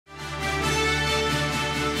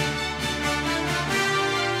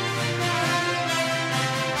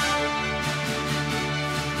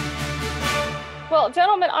Well,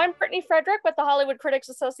 gentlemen, I'm Brittany Frederick with the Hollywood Critics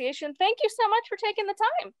Association. Thank you so much for taking the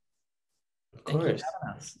time. Of course.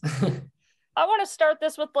 I want to start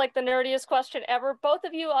this with like the nerdiest question ever. Both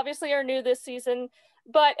of you obviously are new this season,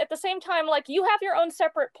 but at the same time, like you have your own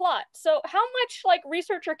separate plot. So how much like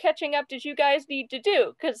research or catching up did you guys need to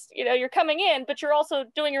do? Because, you know, you're coming in, but you're also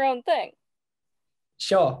doing your own thing.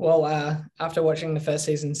 Sure. Well, after watching the first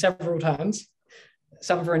season several times,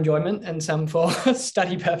 some for enjoyment and some for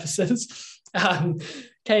study purposes,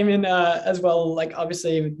 came in as well. Like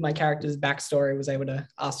obviously my character's backstory, was able to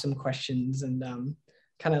ask some questions and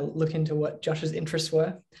kind of look into what Josh's interests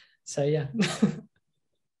were. So yeah.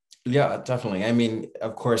 Yeah, definitely. I mean,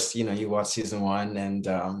 of course, you know, you watch season one and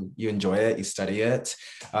you enjoy it, you study it.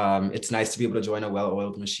 It's nice to be able to join a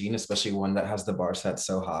well-oiled machine, especially one that has the bar set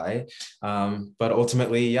so high. But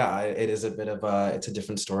ultimately, yeah, it is a bit of it's a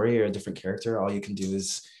different story or a different character. All you can do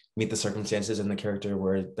is meet the circumstances and the character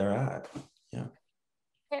where they're at. Yeah.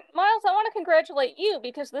 And Miles, I want to congratulate you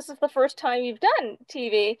because this is the first time you've done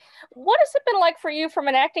TV. What has it been like for you from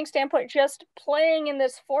an acting standpoint, just playing in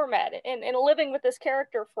this format and living with this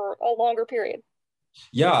character for a longer period?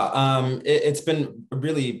 Yeah, it's been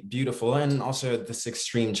really beautiful and also this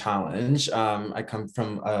extreme challenge. I come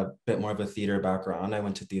from a bit more of a theater background. I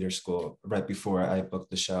went to theater school right before I booked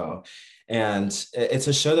the show. And it's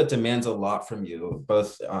a show that demands a lot from you,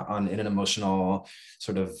 both in an emotional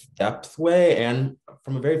sort of depth way and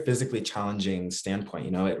from a very physically challenging standpoint.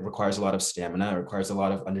 You know, it requires a lot of stamina, it requires a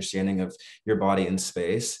lot of understanding of your body in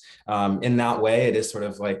space. In that way, it is sort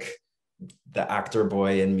of like the actor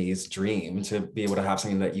boy in me's dream to be able to have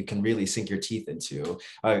something that you can really sink your teeth into,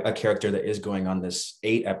 a character that is going on this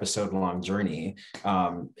 8-episode long journey,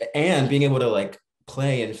 and being able to like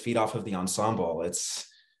play and feed off of the ensemble. It's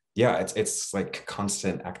like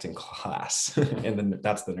constant acting class. And then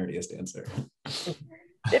that's the nerdiest answer.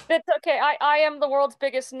 If it's okay, I am the world's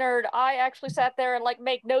biggest nerd. I actually sat there and like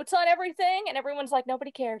make notes on everything, and everyone's like,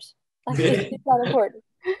 nobody cares. Like it's not important.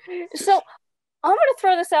 So I'm going to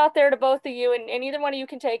throw this out there to both of you, and either one of you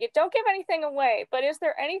can take it. Don't give anything away, but is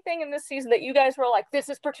there anything in this season that you guys were like, this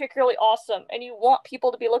is particularly awesome, and you want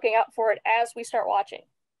people to be looking out for it as we start watching?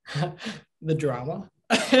 The drama.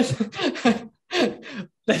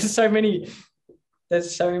 There's so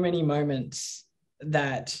many moments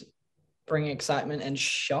that bring excitement and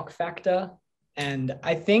shock factor, and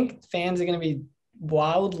I think fans are going to be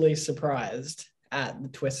wildly surprised at the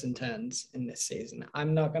twists and turns in this season.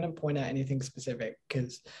 I'm not going to point out anything specific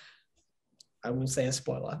because I will say a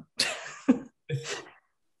spoiler.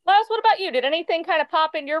 Miles, what about you? Did anything kind of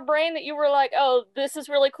pop in your brain that you were like, oh, this is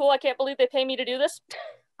really cool, I can't believe they pay me to do this?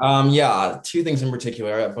 Yeah, two things in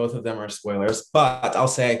particular. Both of them are spoilers, but I'll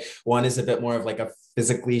say one is a bit more of like a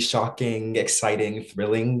physically shocking, exciting,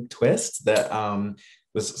 thrilling twist that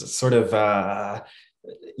was sort of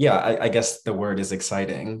I guess the word is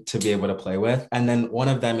exciting to be able to play with. And then one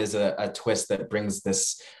of them is a twist that brings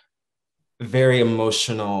this very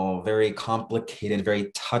emotional, very complicated,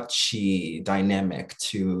 very touchy dynamic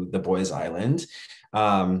to the boys' island,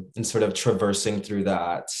 and sort of traversing through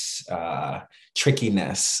that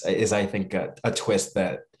trickiness is, I think, a twist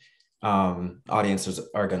that audiences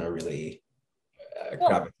are going to really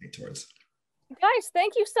gravitate towards. Guys,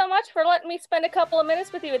 thank you so much for letting me spend a couple of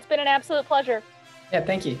minutes with you. It's been an absolute pleasure. Yeah,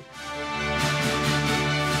 thank you.